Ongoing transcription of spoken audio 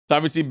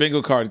Time we see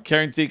bingo card.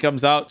 Carrington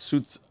comes out,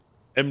 shoots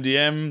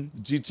MDM.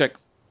 G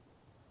checks.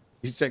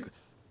 G checks.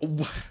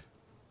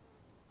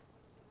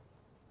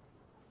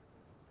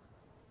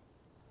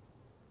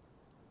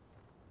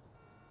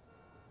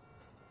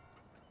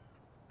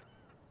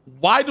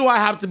 Why do I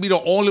have to be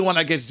the only one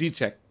that gets G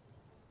checked?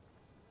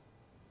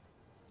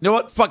 You know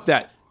what? Fuck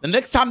that. The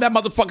next time that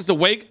motherfucker's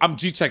awake, I'm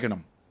G checking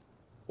him.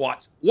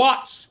 Watch.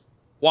 Watch.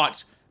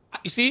 Watch.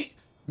 You see,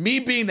 me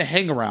being the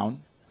hang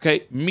around,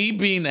 okay? Me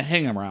being the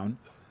hang around,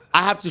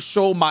 I have to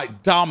show my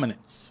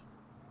dominance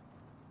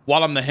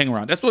while I'm the hang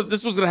around. This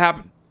was gonna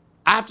happen.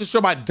 I have to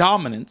show my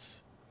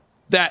dominance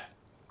that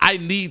I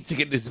need to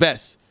get this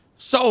vest.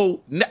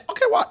 So,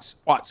 okay, watch.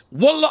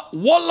 Wallah,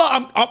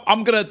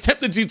 I'm gonna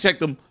attempt to G check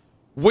them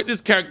with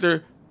this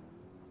character.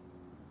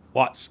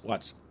 Watch.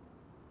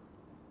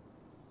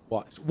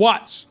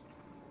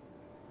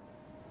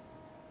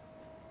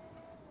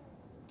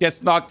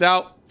 Gets knocked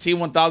out.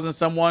 T1000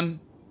 someone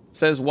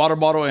says water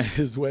bottle in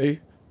his way.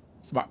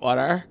 Smart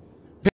water.